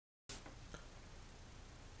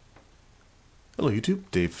Hello YouTube,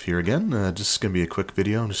 Dave here again. Just going to be a quick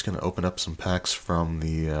video. I'm just going to open up some packs from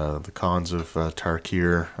the Cons of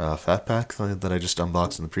Tarkir Fat Pack that I just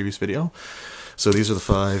unboxed in the previous video. So these are the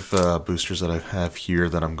 5 boosters that I have here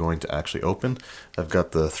that I'm going to actually open. I've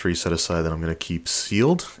got the 3 set aside that I'm going to keep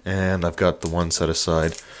sealed, and I've got the 1 set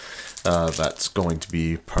aside that's going to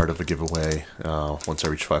be part of a giveaway once I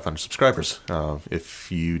reach 500 subscribers.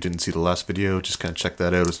 If you didn't see the last video, just kind of check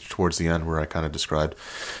that out. It's towards the end where I kind of described.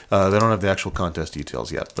 They don't have the actual contest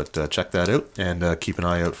details yet, but check that out and keep an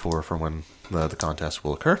eye out for when the contest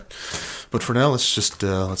will occur. But for now,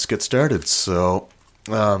 let's get started. So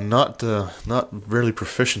not really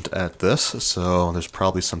proficient at this, so there's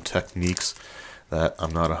probably some techniques that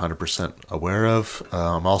I'm not 100% aware of.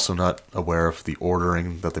 I'm also not aware of the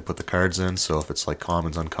ordering that they put the cards in, so if it's like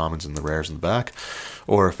commons, uncommons, and the rares in the back,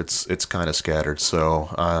 or if it's kind of scattered. So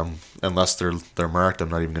unless they're marked, I'm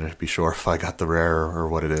not even going to be sure if I got the rare or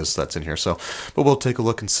what it is that's in here. So, but we'll take a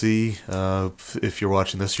look and see. If you're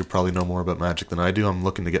watching this, you probably know more about Magic than I do. I'm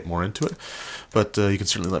looking to get more into it, but you can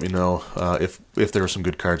certainly let me know if there are some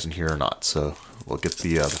good cards in here or not. So we'll get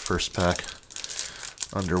the first pack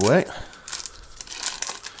underway.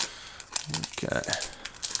 Okay.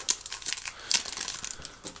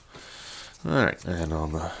 Alright, and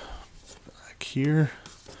on the back here,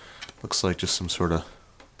 looks like just some sort of,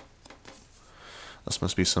 this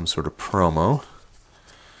must be some sort of promo.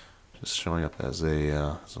 Just showing up as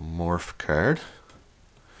a morph card.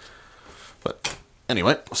 But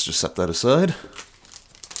anyway, let's just set that aside.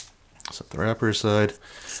 Set the wrapper aside.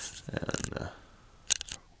 And over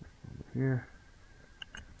here.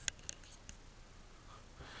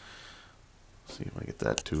 See if I get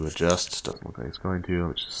that to adjust. Doesn't look like it's going to.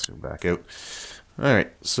 Let's just zoom back out.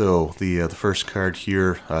 Alright, so the first card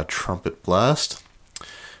here, Trumpet Blast.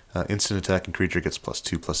 Instant attacking creature gets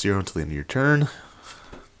 +2/+0 until the end of your turn.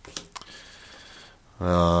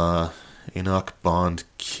 Enoch Bond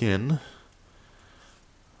Kin.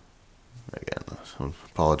 Again, I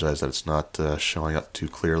apologize that it's not showing up too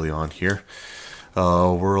clearly on here.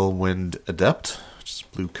 Whirlwind Adept, which is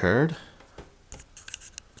a blue card.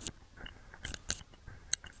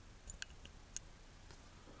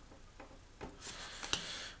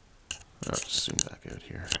 I'll just zoom back out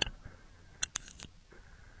here.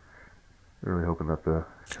 Really hoping that the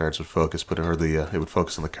cards would focus, but it would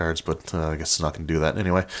focus on the cards, but I guess it's not going to do that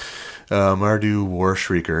anyway. Mardu War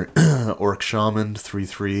Shrieker, Orc Shaman,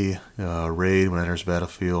 3/3 raid. When it enters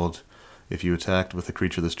battlefield, if you attacked with a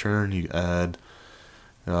creature this turn, you add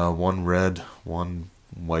 1 red, 1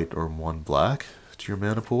 white, or 1 black to your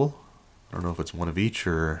mana pool. I don't know if it's one of each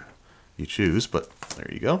or you choose, but there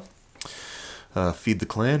you go. Feed the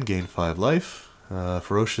Clan, gain 5 life.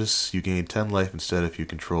 Ferocious, you gain 10 life instead if you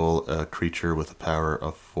control a creature with a power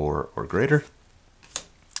of 4 or greater.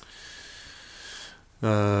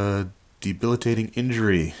 Debilitating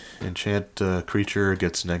Injury, enchant creature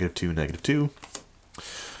gets -2, -2.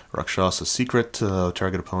 Rakshasa Secret,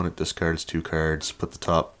 target opponent discards 2 cards. Put the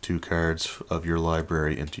top 2 cards of your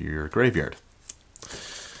library into your graveyard.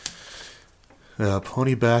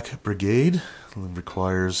 Ponyback Brigade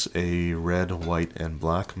requires a red, white, and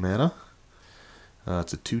black mana.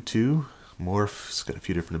 It's a 2/2 morph. It's got a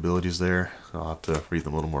few different abilities there. I'll have to read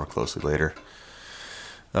them a little more closely later.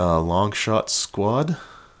 Longshot Squad,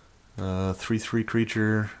 3/3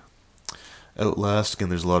 creature. Outlast. Again,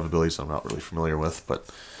 there's a lot of abilities I'm not really familiar with,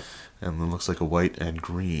 and then looks like a white and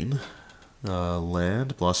green.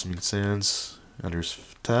 Land, Blossoming Sands, enters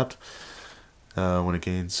tapped. When it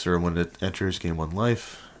enters, gain 1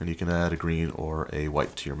 life, and you can add a green or a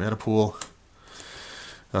white to your mana pool.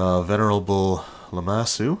 Venerable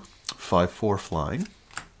Lamassu, 5/4 flying.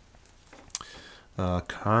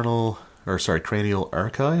 Cranial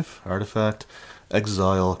Archive, artifact.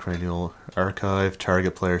 Exile Cranial Archive.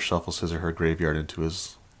 Target player shuffles his or her graveyard into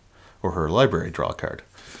his or her library. Draw a card.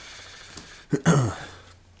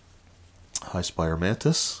 Highspire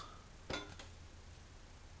Mantis.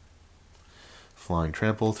 Flying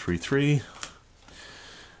Trample, 3/3.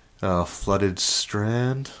 Flooded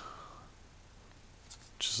Strand,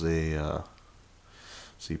 which is a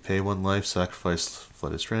so you pay 1 life, sacrifice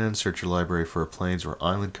Flooded Strand, search your library for a plains or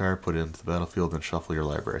island card, put it into the battlefield, then shuffle your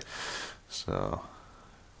library. So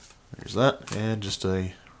there's that, and just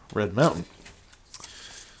a red mountain.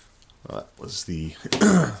 That was the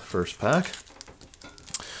first pack.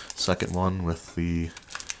 Second one with the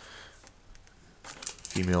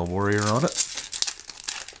female warrior on it.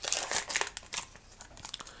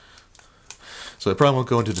 So I probably won't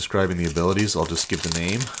go into describing the abilities, I'll just give the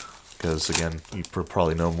name, because again, you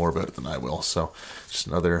probably know more about it than I will. So just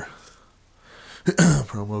another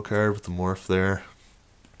promo card with the morph there.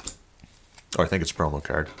 Or I think it's promo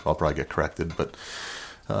card. I'll probably get corrected, but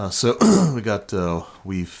so we got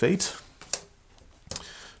Weave Fate,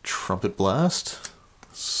 Trumpet Blast,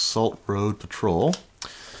 Salt Road Patrol,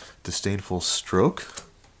 Disdainful Stroke,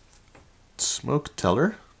 Smoke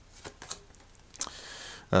Teller,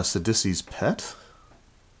 Sidici's Pet,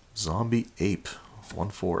 Zombie Ape,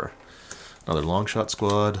 1/4. Another Longshot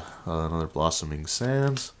Squad, another Blossoming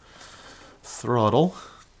Sands, Throttle,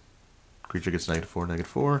 creature gets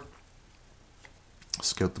 -4/-4,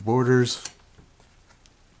 Scout the Borders,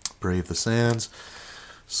 Brave the Sands,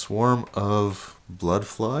 Swarm of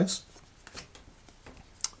Bloodflies,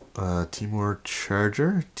 Timur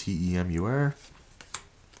Charger, Temur,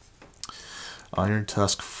 Iron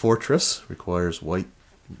Tusk Fortress, requires white,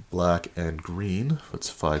 black, and green, it's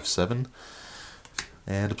 5/7,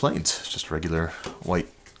 and a Plains, just regular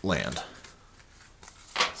white land.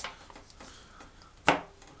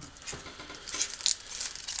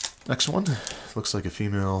 Next one, looks like a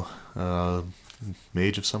female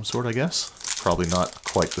mage of some sort, I guess. Probably not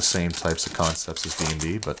quite the same types of concepts as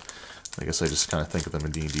D&D, but I guess I just kind of think of them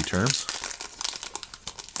in D&D terms.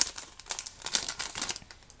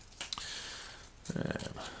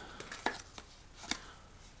 And,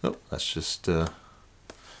 oh, that's just a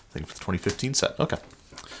thing for the 2015 set. Okay.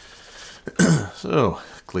 So,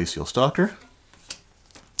 Glacial Stalker,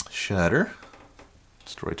 Shatter,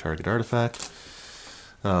 destroy target artifact,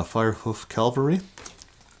 Firehoof Cavalry,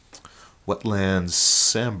 Wetlands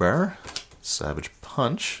Sambar, Savage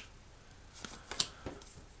Punch,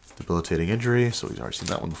 Debilitating Injury, so we've already seen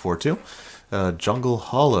that one before too. Jungle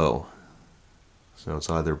Hollow, so it's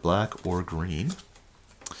either black or green.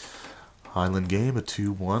 Highland Game, a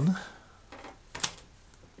 2/1.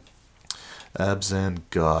 Abzan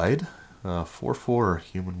Guide, 4/4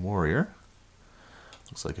 Human Warrior.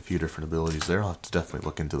 Looks like a few different abilities there. I'll have to definitely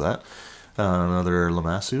look into that. Another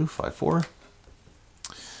Lamassu, 5/4.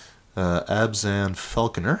 Abzan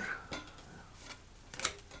Falconer.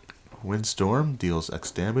 Windstorm deals X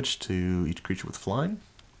damage to each creature with flying.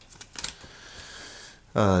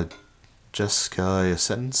 Jeskai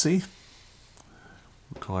Ascendancy.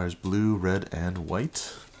 Requires blue, red, and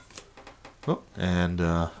white. Oh, and,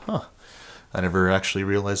 I never actually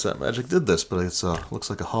realized that Magic did this, but it looks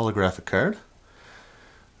like a holographic card.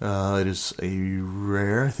 It is a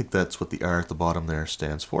rare, I think that's what the R at the bottom there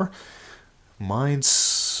stands for. Mind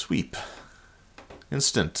Sweep.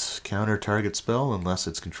 Instant. Counter target spell unless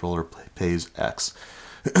its controller pays X.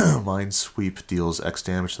 Mind Sweep deals X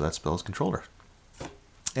damage to that spell's controller.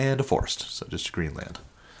 And a forest, so just a green land.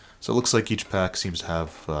 So it looks like each pack seems to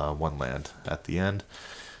have one land at the end.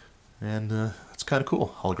 And it's kind of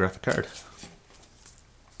cool. Holographic card.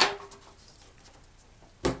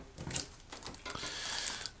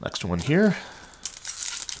 Next one here.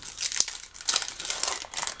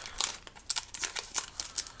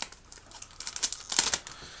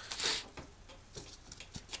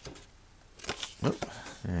 Oh,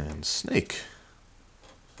 and Snake.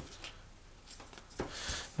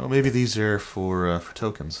 Well, maybe these are for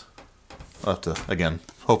tokens. I'll have to, again,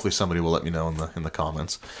 hopefully somebody will let me know in the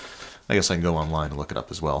comments. I guess I can go online and look it up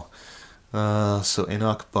as well. So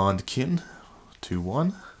Enoch Bondkin,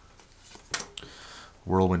 2/1.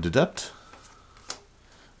 Whirlwind Adept,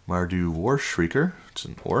 Mardu War Shrieker, it's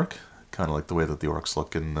an orc, kind of like the way that the orcs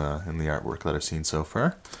look in the artwork that I've seen so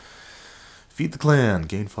far. Feed the Clan,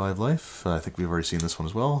 gain 5 life, I think we've already seen this one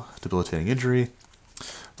as well. Debilitating Injury.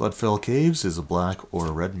 Bloodfell Caves is a black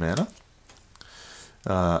or red mana.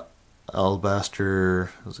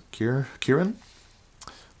 Alabaster, was it Kieran?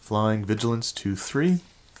 Flying Vigilance, 2/3.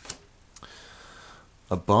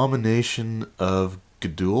 Abomination of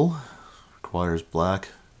Gadul. Requires black,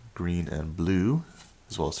 green, and blue,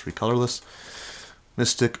 as well as 3 colorless.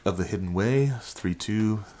 Mystic of the Hidden Way,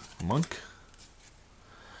 3/2 monk.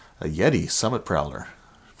 A Yeti, Summit Prowler,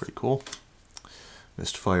 pretty cool.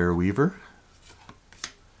 Mistfire Weaver.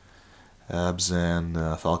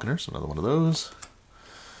 Abzan Falconers, another one of those.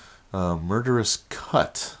 Murderous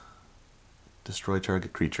Cut, destroy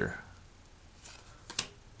target creature.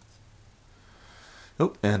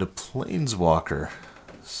 Oh, and a Planeswalker.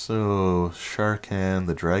 So, Sharkan,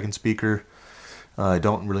 the Dragon Speaker. I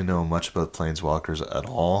don't really know much about Planeswalkers at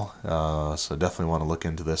all, so I definitely want to look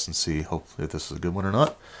into this and see hopefully if this is a good one or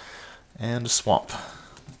not. And a Swamp.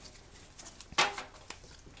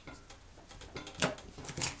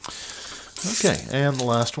 Okay, and the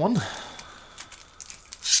last one.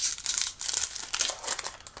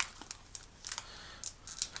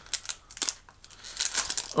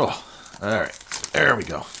 Oh, alright, there we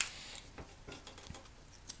go.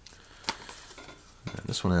 And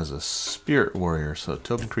this one has a Spirit Warrior, so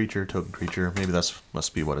token creature, maybe that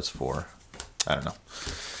must be what it's for. I don't know.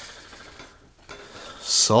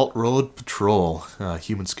 Salt Road Patrol,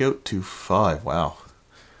 Human Scout 2/5. Wow,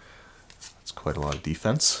 that's quite a lot of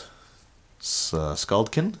defense.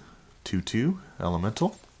 Skaldkin 2/2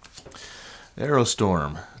 Elemental.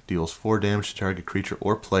 Aerostorm deals 4 damage to target creature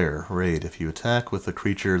or player. Raid. If you attack with a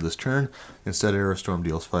creature this turn, instead Aerostorm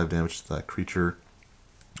deals 5 damage to that creature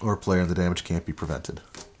or player, and the damage can't be prevented.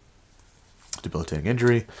 Debilitating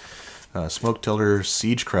injury. Smoke Teller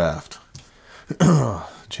Siegecraft.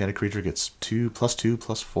 Enchanted creature gets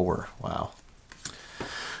 2/2/4. Wow.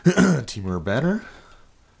 Temur Banner.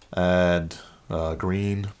 Add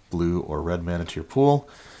green, blue, or red mana to your pool.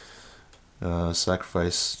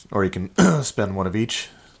 Sacrifice, or you can spend one of each.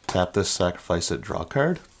 Tap this, sacrifice it, draw a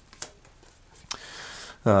card.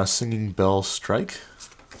 Singing Bell Strike.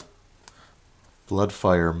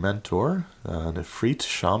 Bloodfire Mentor. Nefrit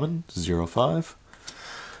Shaman 0/5.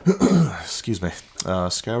 Excuse me.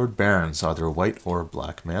 Scoured Barrens, either white or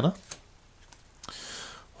black mana.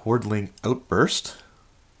 Hordeling Outburst.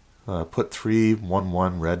 Put 3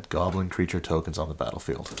 1/1 red goblin creature tokens on the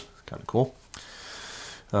battlefield. Kind of cool.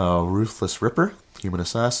 Ruthless Ripper, Human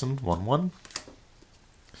Assassin 1/1.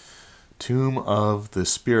 Tomb of the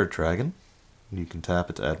Spirit Dragon. You can tap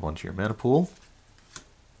it to add 1 to your mana pool.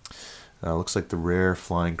 Looks like the rare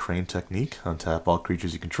Flying Crane technique. Untap all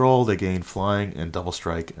creatures you control. They gain flying and double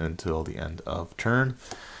strike until the end of turn.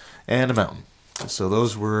 And a mountain. So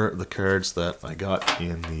those were the cards that I got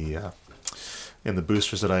in the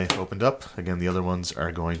boosters that I opened up. Again, the other ones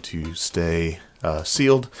are going to stay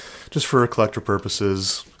sealed just for collector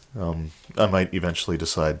purposes. I might eventually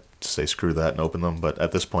decide to say screw that and open them, but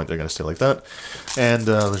at this point they're going to stay like that. And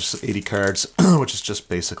there's 80 cards, which is just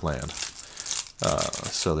basic land.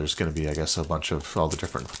 So there's going to be, I guess, a bunch of all the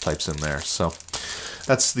different types in there. So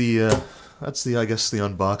that's the I guess the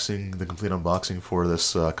unboxing, the complete unboxing for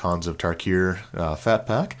this Cons of Tarkir Fat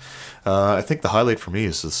Pack. I think the highlight for me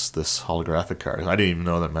is this holographic card. I didn't even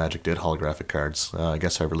know that Magic did holographic cards. I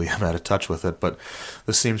guess I really am out of touch with it, but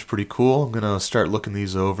this seems pretty cool. I'm gonna start looking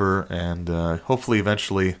these over and hopefully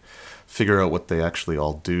eventually figure out what they actually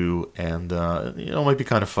all do. And it might be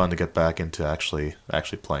kind of fun to get back into actually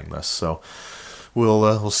playing this. So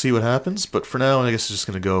we'll see what happens. But for now, I guess it's just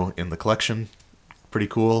gonna go in the collection. Pretty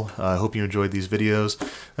cool. I hope you enjoyed these videos.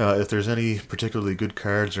 If there's any particularly good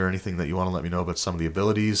cards or anything that you want to let me know about some of the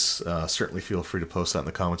abilities, certainly feel free to post that in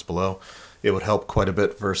the comments below. It would help quite a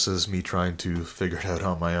bit versus me trying to figure it out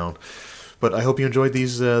on my own. But I hope you enjoyed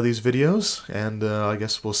these videos, and I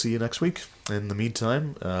guess we'll see you next week. In the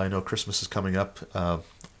meantime, I know Christmas is coming up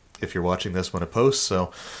if you're watching this when it posts,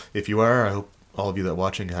 so if you are, I hope all of you that are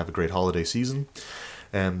watching have a great holiday season,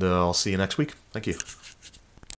 and I'll see you next week. Thank you.